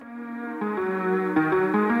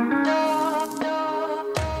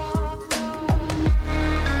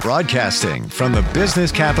Broadcasting from the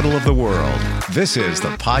business capital of the world, this is the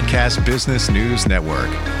Podcast Business News Network.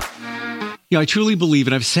 I truly believe,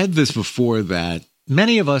 and I've said this before, that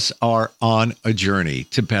many of us are on a journey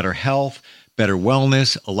to better health, better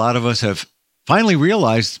wellness. A lot of us have finally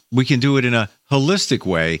realized we can do it in a holistic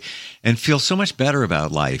way and feel so much better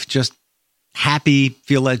about life. Just happy,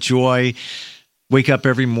 feel that joy, wake up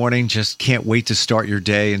every morning, just can't wait to start your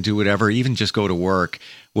day and do whatever, even just go to work.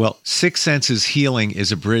 Well, Six Senses Healing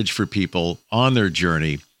is a bridge for people on their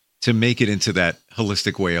journey to make it into that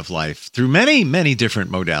holistic way of life through many, many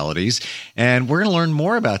different modalities. And we're going to learn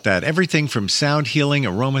more about that. Everything from sound healing,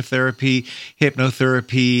 aromatherapy,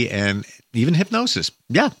 hypnotherapy, and even hypnosis.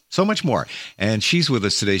 Yeah, so much more. And she's with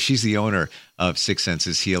us today. She's the owner of Six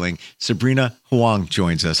Senses Healing. Sabrina Huang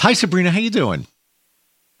joins us. Hi, Sabrina. How you doing?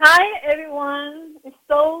 Hi, everyone. I'm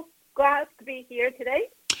so glad to be here today.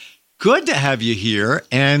 Good to have you here.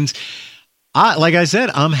 And like I said,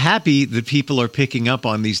 I'm happy that people are picking up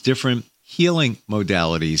on these different healing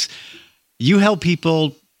modalities. You help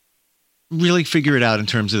people really figure it out in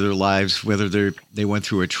terms of their lives, whether they went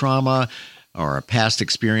through a trauma or a past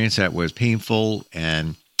experience that was painful.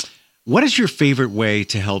 And what is your favorite way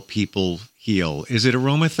to help people heal? Is it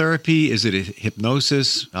aromatherapy? Is it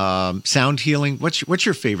hypnosis? Sound healing? What's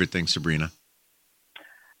your favorite thing, Sabrina?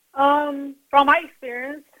 From my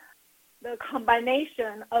experience, the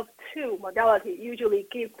combination of two modalities usually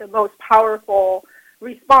gives the most powerful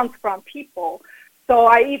response from people. So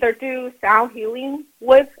I either do sound healing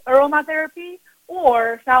with aromatherapy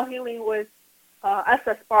or sound healing with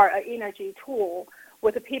SS Bar, an energy tool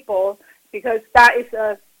with the people, because that is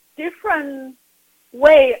a different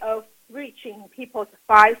way of reaching people's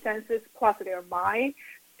five senses plus their mind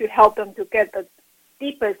to help them to get the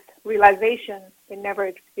deepest realization they never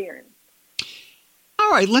experienced.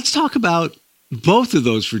 All right, let's talk about both of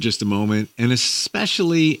those for just a moment, and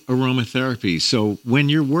especially aromatherapy. So when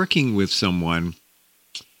you're working with someone,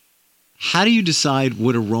 how do you decide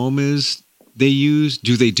what aromas they use?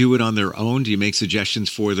 Do they do it on their own? Do you make suggestions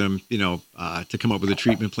for them, to come up with a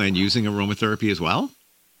treatment plan using aromatherapy as well?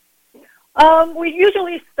 We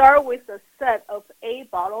usually start with a set of 8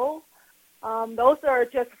 bottles. Those are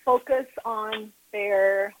just focused on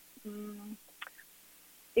their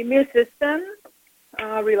immune system,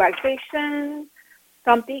 relaxation,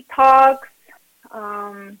 some detox,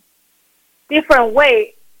 different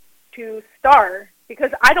way to start,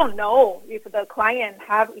 because I don't know if the client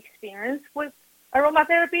have experience with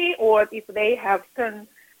aromatherapy or if they have certain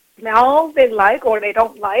smell they like or they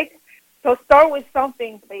don't like. So start with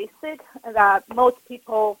something basic that most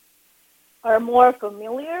people are more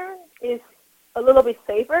familiar, is a little bit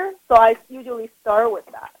safer. So I usually start with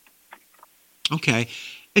that. Okay.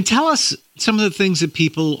 And tell us some of the things that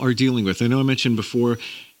people are dealing with. I know I mentioned before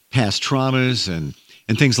past traumas and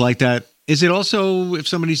things like that. Is it also, if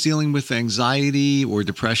somebody's dealing with anxiety or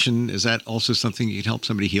depression, is that also something you can help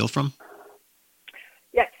somebody heal from?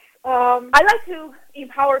 Yes. I like to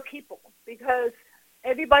empower people because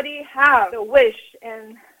everybody has the wish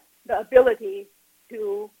and the ability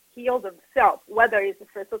to heal themselves, whether it's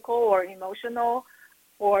physical or emotional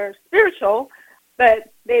or spiritual,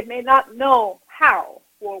 but they may not know how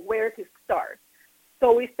or where to start.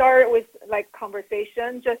 So we start with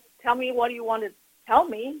conversation. Just tell me what you want to tell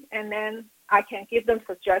me, and then I can give them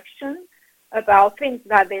suggestions about things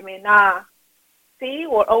that they may not see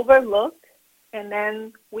or overlook, and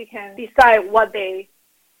then we can decide what they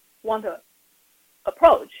want to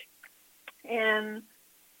approach. And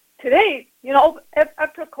today,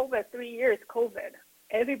 after COVID, 3 years COVID,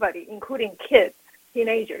 everybody, including kids,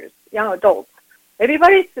 teenagers, young adults,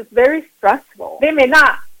 everybody's very stressful. They may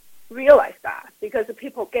not realize that because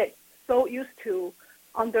people get so used to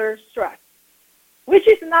under stress, which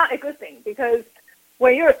is not a good thing, because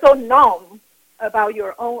when you're so numb about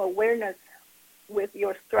your own awareness with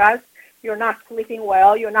your stress, you're not sleeping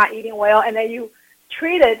well, you're not eating well, and then you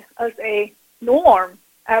treat it as a norm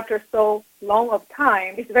after so long of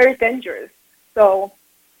time. It's very dangerous. So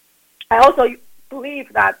I also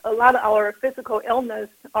believe that a lot of our physical illness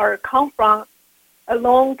come from a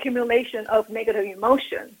long accumulation of negative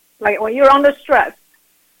emotion. Like when you're under stress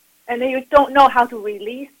and then you don't know how to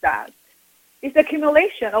release that, it's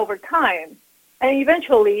accumulation over time. And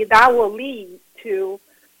eventually that will lead to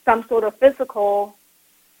some sort of physical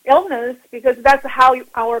illness, because that's how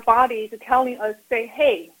our body is telling us, say,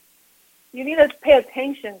 hey, you need to pay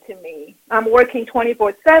attention to me. I'm working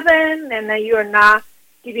 24/7, and then you're not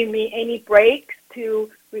giving me any breaks to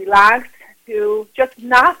relax, to just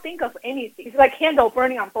not think of anything. It's like candle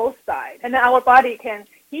burning on both sides. And then our body can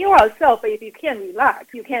heal ourselves, but if you can't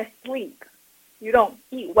relax, you can't sleep, you don't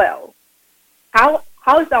eat well.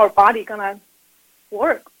 how is our body going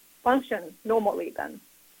to function normally then?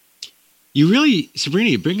 You really, Sabrina,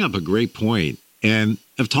 you bring up a great point. And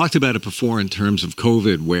I've talked about it before in terms of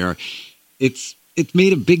COVID, where it's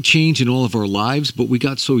made a big change in all of our lives, but we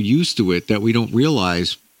got so used to it that we don't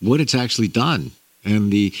realize what it's actually done,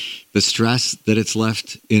 and the stress that it's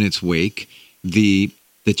left in its wake, the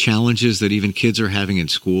challenges that even kids are having in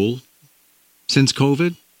school since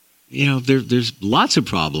COVID. You know, there's lots of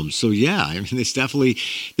problems. So yeah, I mean,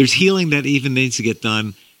 there's healing that even needs to get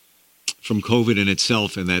done from COVID in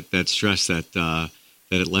itself, and that stress that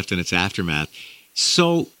it left in its aftermath.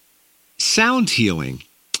 So sound healing,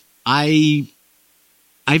 I've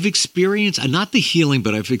experienced, not the healing,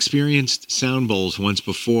 but I've experienced sound bowls once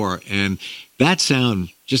before. And that sound,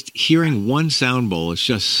 just hearing one sound bowl is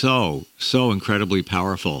just so incredibly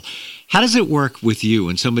powerful. How does it work with you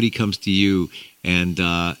when somebody comes to you and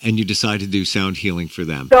you decide to do sound healing for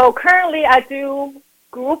them? So currently I do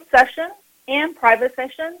group session and private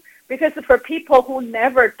session, because for people who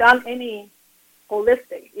never done any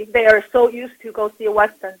holistic, if they are so used to go see a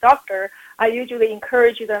Western doctor, I usually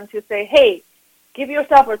encourage them to say, hey, give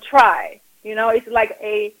yourself a try. You know, it's like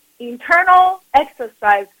a internal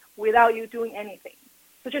exercise without you doing anything.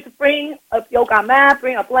 So just bring a yoga mat,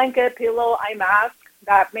 bring a blanket, pillow, eye mask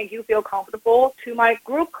that make you feel comfortable to my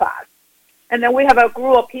group class. And then we have a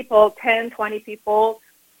group of people, 10, 20 people,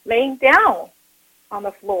 laying down on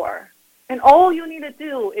the floor. And all you need to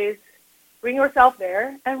do is bring yourself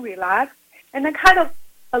there and relax, and then kind of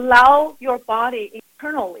allow your body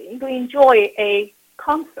internally to enjoy a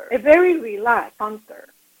concert, a very relaxed concert.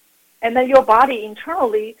 And then your body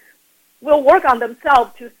internally will work on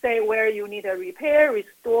themselves to say where you need to repair,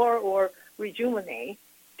 restore, or rejuvenate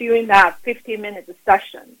during that 15-minute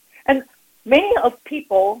session. And many of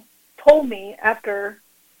people told me after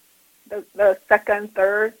the second,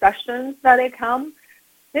 third sessions that they come,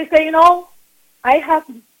 they say, you know, I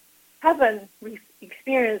haven't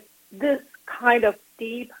experienced this kind of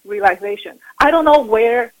deep relaxation. I don't know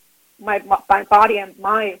where my body and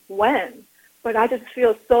mind went, but I just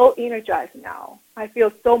feel so energized now. I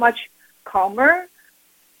feel so much calmer.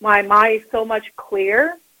 My mind is so much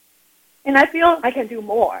clearer, and I feel I can do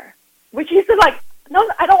more, which is like, no,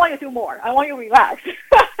 I don't want you to do more. I want you to relax.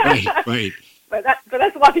 Right. But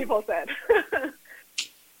that's what people said.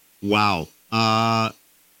 Wow.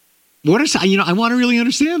 What are, I want to really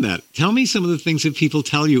understand that. Tell me some of the things that people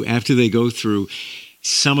tell you after they go through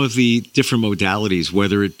some of the different modalities,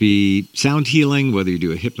 whether it be sound healing, whether you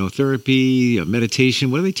do a hypnotherapy, a meditation.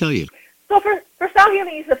 What do they tell you? So for sound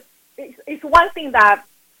healing, it's one thing that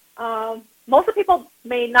most people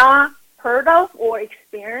may not heard of or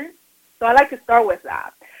experience. So I like to start with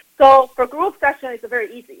that. So for group session, it's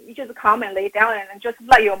very easy. You just come and lay down and just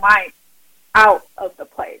let your mind out of the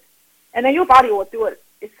place. And then your body will do it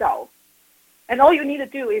itself. And all you need to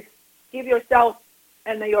do is give yourself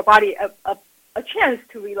and then your body a chance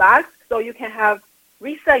to relax, so you can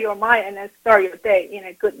reset your mind and then start your day in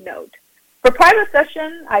a good note. For private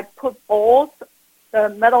session, I put bowls, the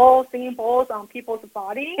metal singing bowls on people's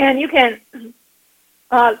body, and you can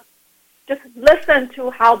just listen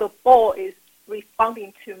to how the bowl is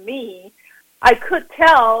responding to me. I could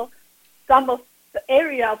tell some of the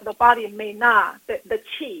area of the body may not, the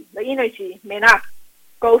chi, the energy may not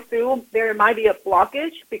go through. There might be a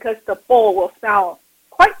blockage because the bowl will sound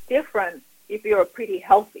quite different if you're pretty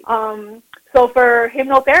healthy. So for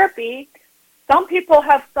hypnotherapy, some people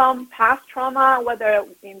have some past trauma, whether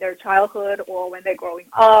in their childhood or when they're growing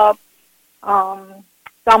up,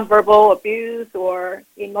 some verbal abuse or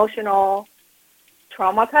emotional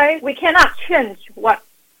traumatized. We cannot change what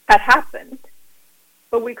had happened,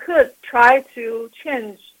 but we could try to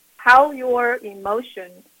change how your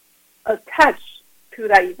emotions attach to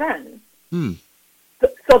that event,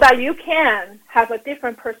 so that you can have a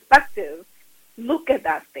different perspective, look at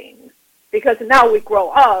that thing. Because now we grow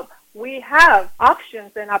up, we have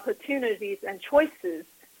options and opportunities and choices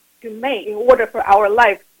to make in order for our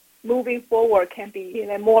life moving forward can be in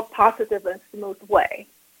a more positive and smooth way.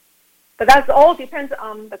 But that all depends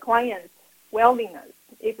on the client's willingness.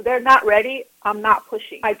 If they're not ready, I'm not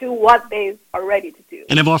pushing. I do what they are ready to do.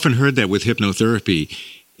 And I've often heard that with hypnotherapy,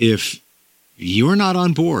 if you're not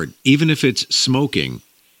on board, even if it's smoking,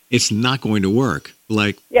 it's not going to work.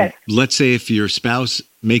 Like, yes. Let's say if your spouse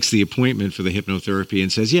makes the appointment for the hypnotherapy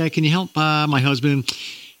and says, yeah, can you help my husband?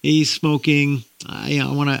 He's smoking. I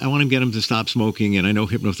want to get him to stop smoking, and I know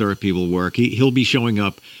hypnotherapy will work. He'll be showing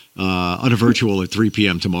up on a virtual at 3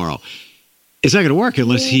 p.m. tomorrow. It's not going to work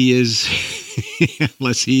unless he is,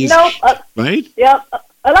 right? Yeah.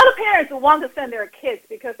 A lot of parents want to send their kids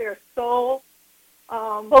because they're so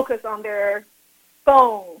focused on their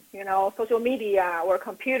phone, social media or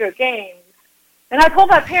computer games. And I told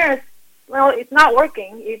my parents, well, it's not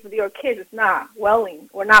working if your kid is not willing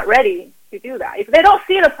or not ready to do that. If they don't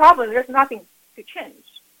see the problem, there's nothing to change.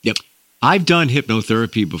 Yep. I've done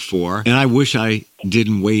hypnotherapy before, and I wish I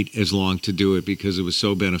didn't wait as long to do it because it was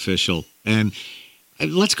so beneficial. And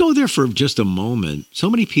let's go there for just a moment. So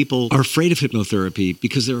many people are afraid of hypnotherapy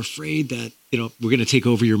because they're afraid that, we're going to take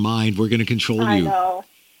over your mind. We're going to control you. I know.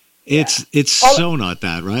 It's so not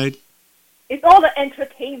that, right? It's all the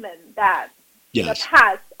entertainment that in the Yes.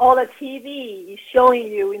 past, all the TV is showing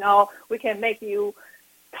you, we can make you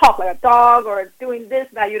talk like a dog or doing this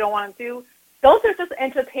that you don't want to do. Those are just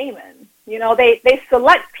entertainment. They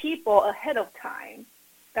select people ahead of time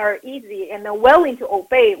that are easy and are willing to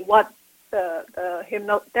obey what the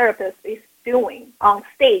hypnotherapist is doing on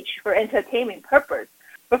stage for entertainment purpose.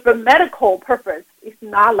 But for medical purpose, it's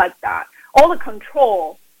not like that. All the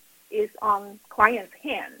control is on client's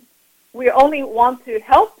hand. We only want to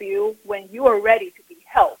help you when you are ready to be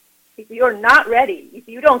helped. If you're not ready, if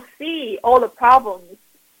you don't see all the problems,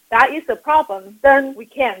 that is the problem, then we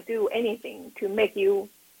can't do anything to make you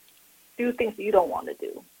do things you don't want to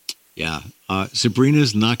do. Yeah.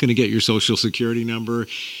 Sabrina's not going to get your social security number.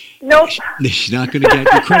 Nope. She's not going to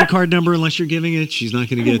get your credit card number unless you're giving it. She's not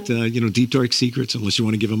going to get, deep, dark secrets unless you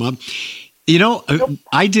want to give them up. Nope.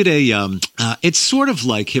 I did it's sort of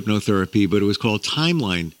like hypnotherapy, but it was called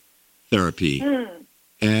timeline therapy.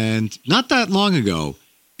 And not that long ago.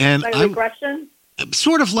 And Like regression?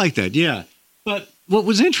 Sort of like that, yeah. But what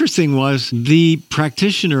was interesting was the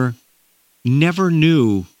practitioner never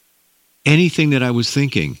knew anything that I was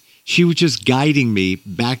thinking. She was just guiding me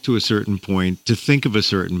back to a certain point, to think of a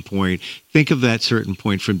certain point, think of that certain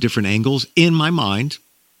point from different angles in my mind.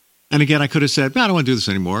 And again, I could have said, I don't want to do this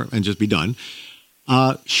anymore and just be done.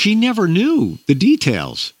 She never knew the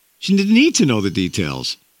details. She didn't need to know the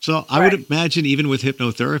details. So I would imagine even with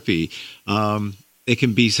hypnotherapy, it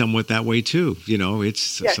can be somewhat that way too.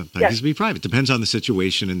 Sometimes it can be private. Depends on the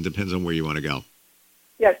situation and depends on where you want to go.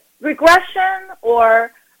 Yes. Regression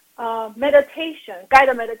or meditation,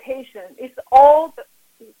 guided meditation, is all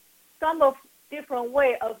some of different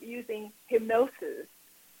way of using hypnosis.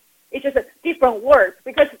 It's just a different words,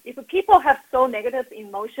 because if people have so negative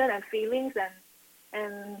emotion and feelings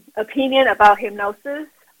and opinion about hypnosis,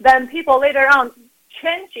 then people later on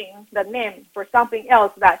changing the name for something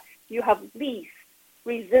else that you have least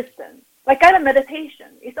resistance. Like guided meditation,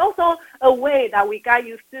 it's also a way that we guide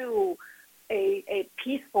you through a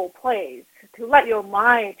peaceful place to let your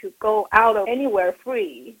mind to go out of anywhere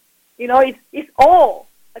free. It's all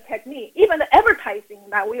a technique. Even the advertising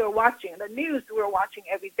that we are watching, the news we're watching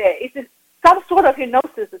every day, it's some sort of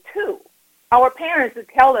hypnosis too. Our parents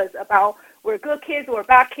tell us about we're good kids or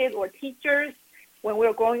bad kids or teachers when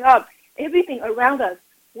we're growing up. Everything around us,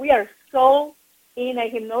 we are so in a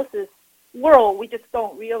hypnosis world, we just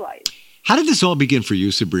don't realize. How did this all begin for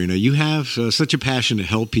you, Sabrina? You have such a passion to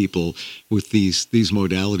help people with these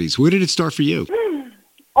modalities. Where did it start for you?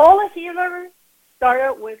 All the healers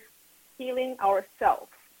started with healing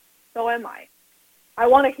ourselves. So am I. I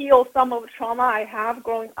want to heal some of the trauma I have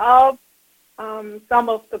growing up, some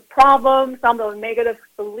of the problems, some of the negative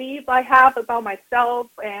beliefs I have about myself.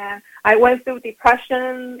 And I went through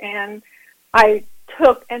depression, and I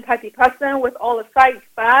took antidepressant with all the side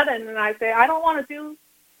effects, and then I say, I don't want to do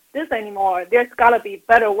this anymore. There's got to be a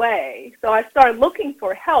better way. So I started looking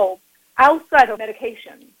for help outside of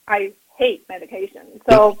medication. I hate medication.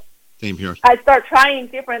 So same here. I started trying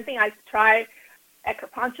different things. I tried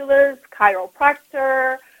acupuncturist,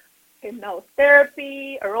 chiropractor,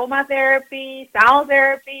 hypnotherapy, aromatherapy, sound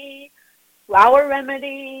therapy, flower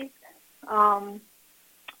remedies,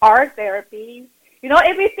 art therapy.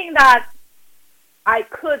 Everything that I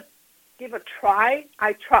could give a try,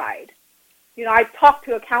 I tried. I talked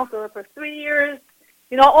to a counselor for 3 years.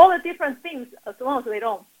 All the different things, as long as they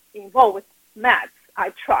don't involve with meds,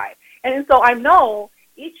 I try. And so I know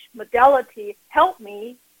each modality helped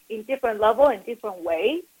me in different level and different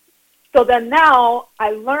ways. So then now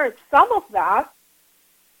I learned some of that,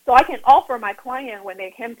 so I can offer my client when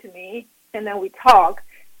they came to me, and then we talk.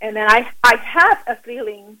 And then I have a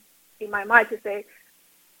feeling in my mind to say,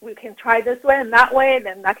 we can try this way and that way,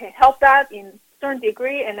 then I can help that in certain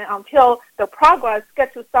degree, and then until the progress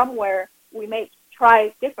gets to somewhere, we may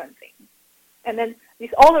try different things. And then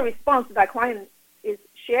it's all the response that client is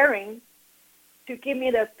sharing to give me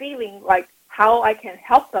the feeling like how I can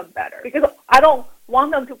help them better. Because I don't want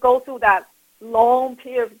them to go through that long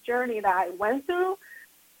period of journey that I went through.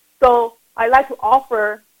 So I like to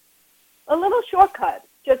offer a little shortcut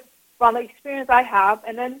just from the experience I have.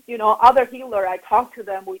 And then, other healer, I talk to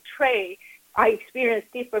them, we trade, I experience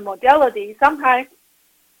different modalities. Sometimes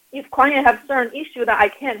if clients have certain issue that I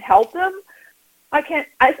can't help them,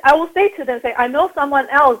 I will say to them, I know someone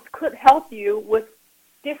else could help you with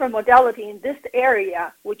different modality in this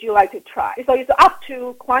area. Would you like to try? So it's up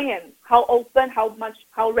to client how open,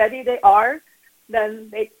 how ready they are.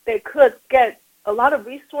 Then they could get a lot of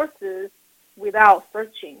resources without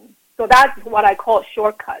searching. So that's what I call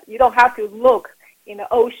shortcut. You don't have to look in the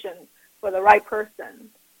ocean for the right person.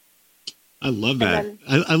 I love that.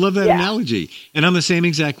 I love that analogy. And I'm the same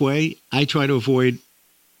exact way. I try to avoid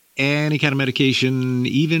any kind of medication,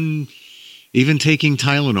 even taking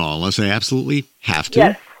Tylenol, unless I absolutely have to.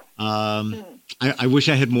 Yes. I wish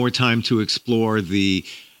I had more time to explore the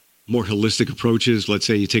more holistic approaches. Let's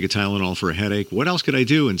say you take a Tylenol for a headache. What else could I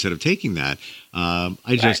do instead of taking that?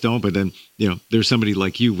 I just don't. But then, there's somebody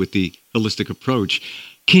like you with the holistic approach.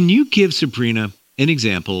 Can you give Sabrina an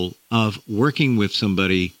example of working with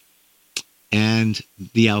somebody and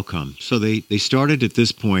the outcome? So they started at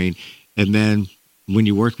this point, and then when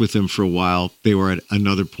you worked with them for a while, they were at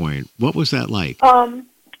another point. What was that like? I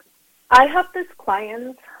have this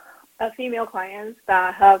client, female clients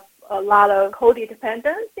that have a lot of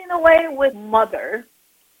codependence in a way with mother.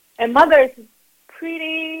 And mother is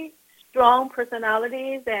pretty strong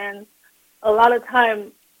personalities and a lot of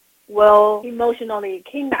time will emotionally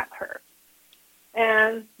kidnap her.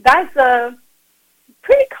 And that's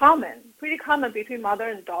pretty common between mother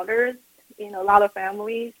and daughters in a lot of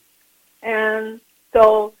families. And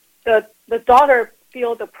so the daughter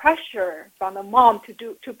feel the pressure from the mom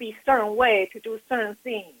to be certain way, to do certain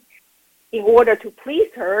things in order to please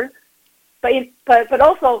her, but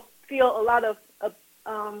also feel a lot of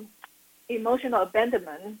emotional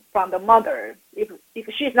abandonment from the mother. If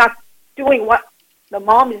she's not doing what the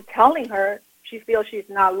mom is telling her, she feels she's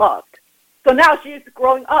not loved. So now she's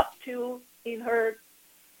growing up in her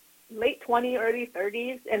late 20s, early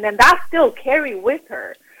 30s, and then that still carry with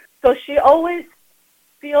her. So she always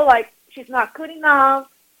feel like she's not good enough,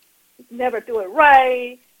 never do it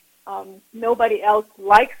right, nobody else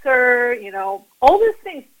likes her, all these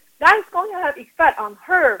things. That's going to have effect on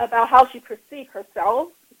her about how she perceives herself,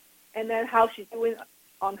 and then how she's doing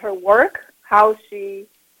on her work, how she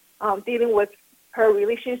dealing with her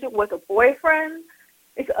relationship with a boyfriend.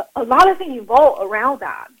 It's a lot of things involved around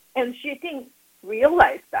that. And she didn't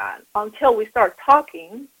realize that until we start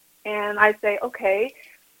talking. And I say, okay,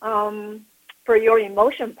 for your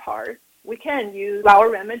emotion part, we can use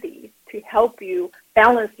our remedies to help you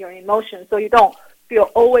balance your emotions so you don't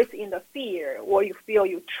feel always in the fear, or you feel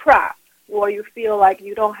you trapped, or you feel like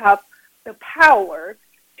you don't have the power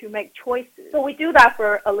to make choices. So we do that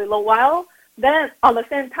for a little while. Then during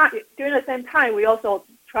the same time, we also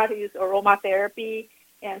try to use aromatherapy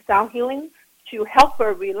and sound healing to help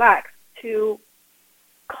her relax, to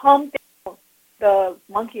calm down the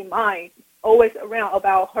monkey mind always around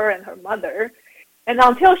about her and her mother. And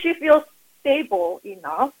until she feels stable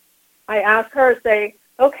enough, I ask her, say,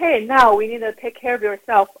 okay, now we need to take care of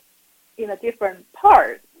yourself in a different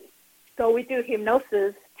part. So we do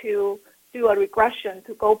hypnosis to do a regression,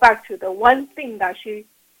 to go back to the one thing that she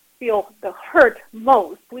feels the hurt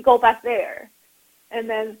most. We go back there. And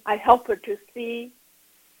then I help her to see,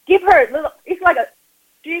 give her a little, it's like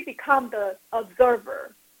she becomes the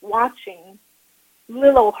observer, watching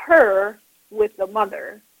little her with the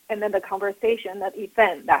mother, and then the conversation, that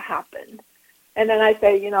event that happened. And then I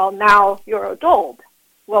say, now you're an adult.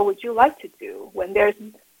 What would you like to do when there's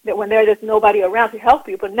nobody around to help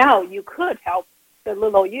you? But now you could help the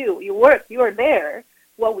little you. You are there.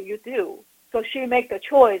 What will you do? So she make the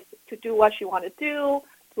choice to do what she want to do,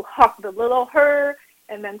 to hug the little her,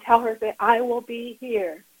 and then tell her, say, I will be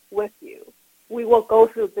here with you. We will go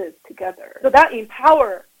through this together. So that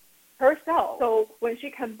empower herself. So when she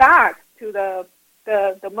come back to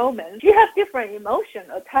the moment, she has different emotion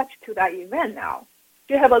attached to that event now.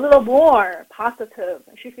 She have a little more positive.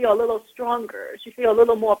 She feel a little stronger. She feel a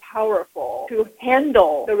little more powerful to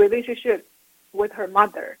handle the relationship with her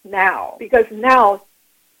mother now. Because now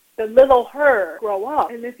the little her grow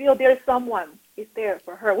up and they feel there's someone is there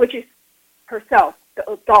for her, which is herself, the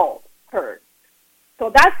adult her. So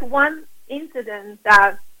that's one incident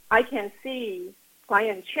that I can see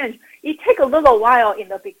client change. It takes a little while in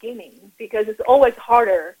the beginning because it's always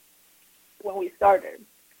harder when we started.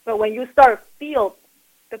 But when you start feel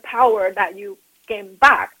the power that you gain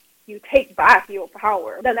back, you take back your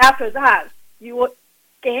power. Then after that, you will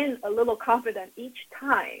gain a little confidence each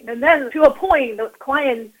time. And then to a point, the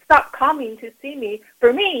client stop coming to see me.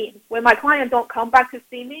 For me, when my client don't come back to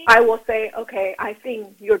see me, I will say, okay, I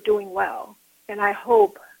think you're doing well. And I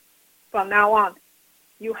hope from now on,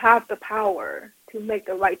 you have the power to make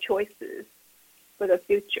the right choices for the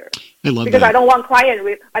future. I love because that. I don't want client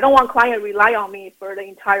rely on me for the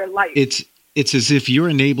entire life. It's as if you're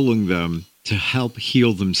enabling them to help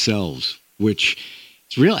heal themselves, which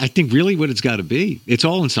is real. I think really what it's got to be. It's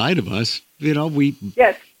all inside of us.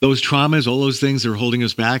 Yes. Those traumas, all those things that are holding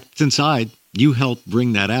us back, it's inside. You help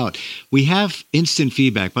bring that out. We have instant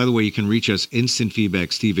feedback. By the way, you can reach us,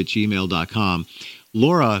 instantfeedback@steve@gmail.com.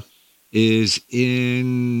 Laura is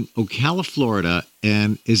in Ocala, Florida,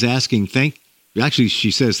 and is asking,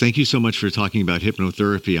 she says, thank you so much for talking about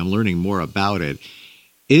hypnotherapy. I'm learning more about it.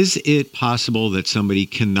 Is it possible that somebody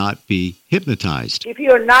cannot be hypnotized? If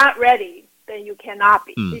you're not ready, then you cannot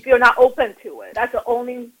be. If you're not open to it, that's the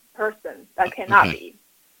only person that cannot be.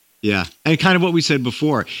 Yeah. And kind of what we said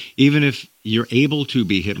before, even if you're able to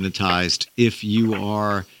be hypnotized, if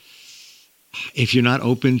you're not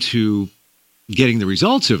open to getting the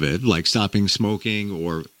results of it, like stopping smoking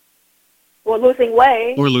or losing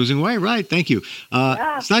weight. Right. Thank you.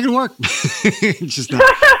 It's not going to work. It's just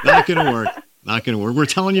not going to work. Not going to work. We're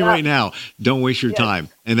telling you right now, don't waste your time.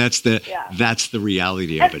 And that's the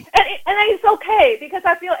reality of it. And it's okay, because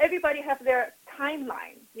I feel everybody has their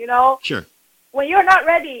timeline, Sure. When you're not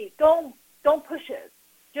ready, don't push it.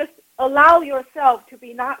 Just allow yourself to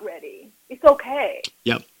be not ready. It's okay.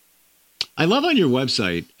 Yep. I love on your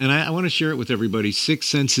website, and I want to share it with everybody,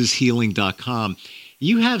 sixsenseshealing.com.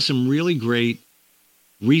 You have some really great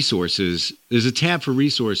resources. There's a tab for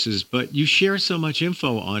resources, but you share so much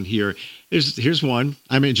info on here. Here's one.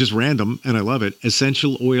 I mean, just random, and I love it.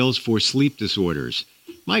 Essential oils for sleep disorders.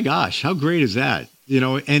 My gosh, how great is that?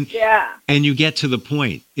 And you get to the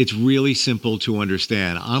point. It's really simple to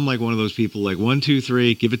understand. I'm like one of those people, like 1, 2,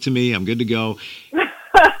 3, give it to me. I'm good to go.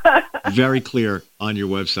 Very clear on your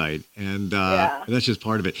website, and that's just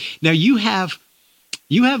part of it. Now you have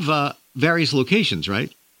various locations,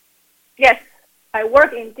 right? Yes, I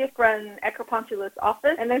work in different acupuncturist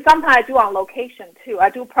offices, and then sometimes I do on location too. I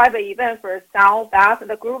do private event for sound bath,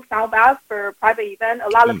 the group sound bath for private event. A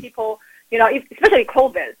lot of people, especially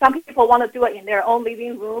COVID, some people want to do it in their own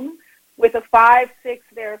living room with a 5, 6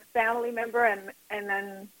 their family member and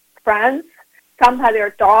then friends. Sometimes their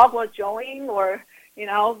dog will join, or you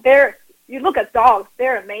look at dogs,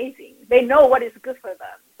 they're amazing. They know what is good for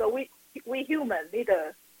them. So we humans need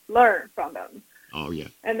to learn from them. Oh, yeah.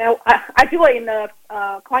 And then I do it in the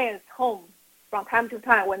client's home from time to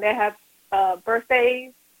time when they have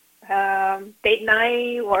birthdays, date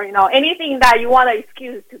night, or, anything that you want to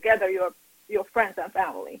excuse together your friends and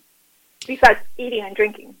family, besides eating and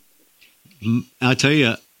drinking. I'll tell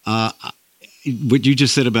you, what you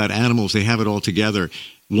just said about animals, they have it all together.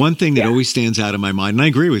 One thing that always stands out in my mind, and I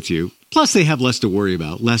agree with you, plus they have less to worry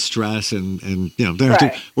about, less stress, and they don't have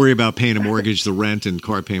to worry about paying a mortgage, the rent, and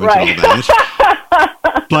car payments, and all that.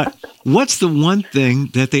 But what's the one thing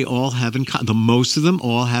that they all have in common, the most of them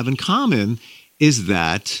all have in common, is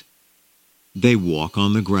that they walk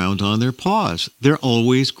on the ground on their paws. They're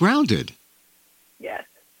always grounded. Yes.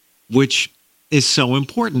 Which is so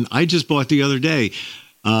important. I just bought the other day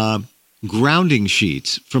grounding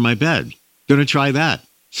sheets for my bed. Going to try that.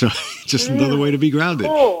 So just another way to be grounded.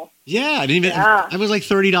 Cool. Yeah, I didn't even. I was like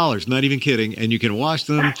 $30. Not even kidding. And you can wash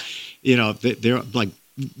them. They're like,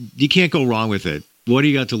 you can't go wrong with it. What do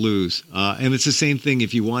you got to lose? And it's the same thing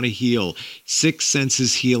if you want to heal.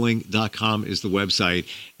 sixsenseshealing.com is the website.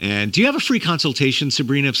 And do you have a free consultation,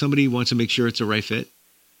 Sabrina, if somebody wants to make sure it's a right fit?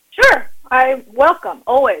 Sure. I welcome,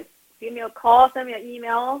 always. Give me a call, send me an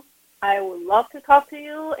email. I would love to talk to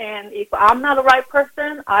you. And if I'm not the right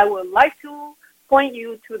person, I would like to point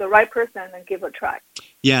you to the right person and give it a try.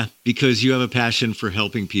 Yeah, because you have a passion for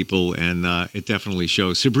helping people, and it definitely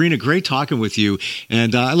shows. Sabrina, great talking with you,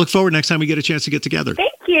 and I look forward next time we get a chance to get together.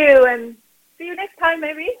 Thank you, and see you next time,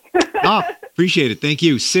 maybe. Appreciate it. Thank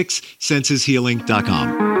you.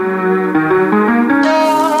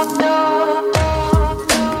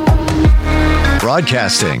 sixsenseshealing.com.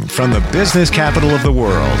 Broadcasting from the business capital of the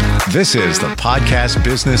world, this is the Podcast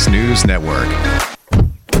Business News Network.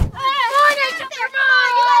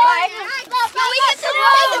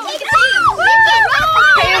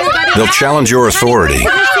 They'll challenge your authority.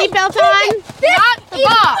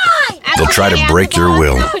 They'll try to break your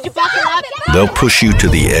will. They'll push you to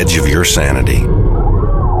the edge of your sanity.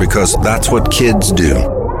 Because that's what kids do.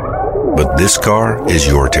 But this car is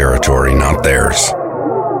your territory, not theirs.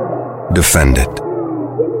 Defend it.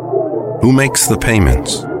 Who makes the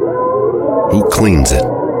payments? Who cleans it?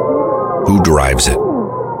 Who drives it?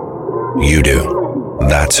 You do.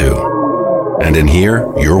 That's who. And in here,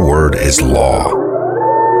 your word is law.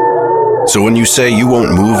 So when you say you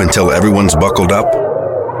won't move until everyone's buckled up,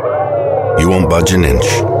 you won't budge an inch.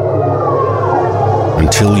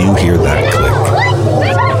 Until you hear that click.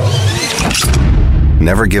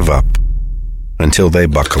 never give up until they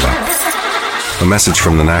buckle up. A message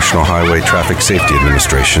from the National Highway Traffic Safety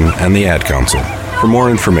Administration and the Ad Council. For more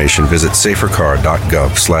information, visit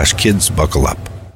safercar.gov/kidsbuckleup.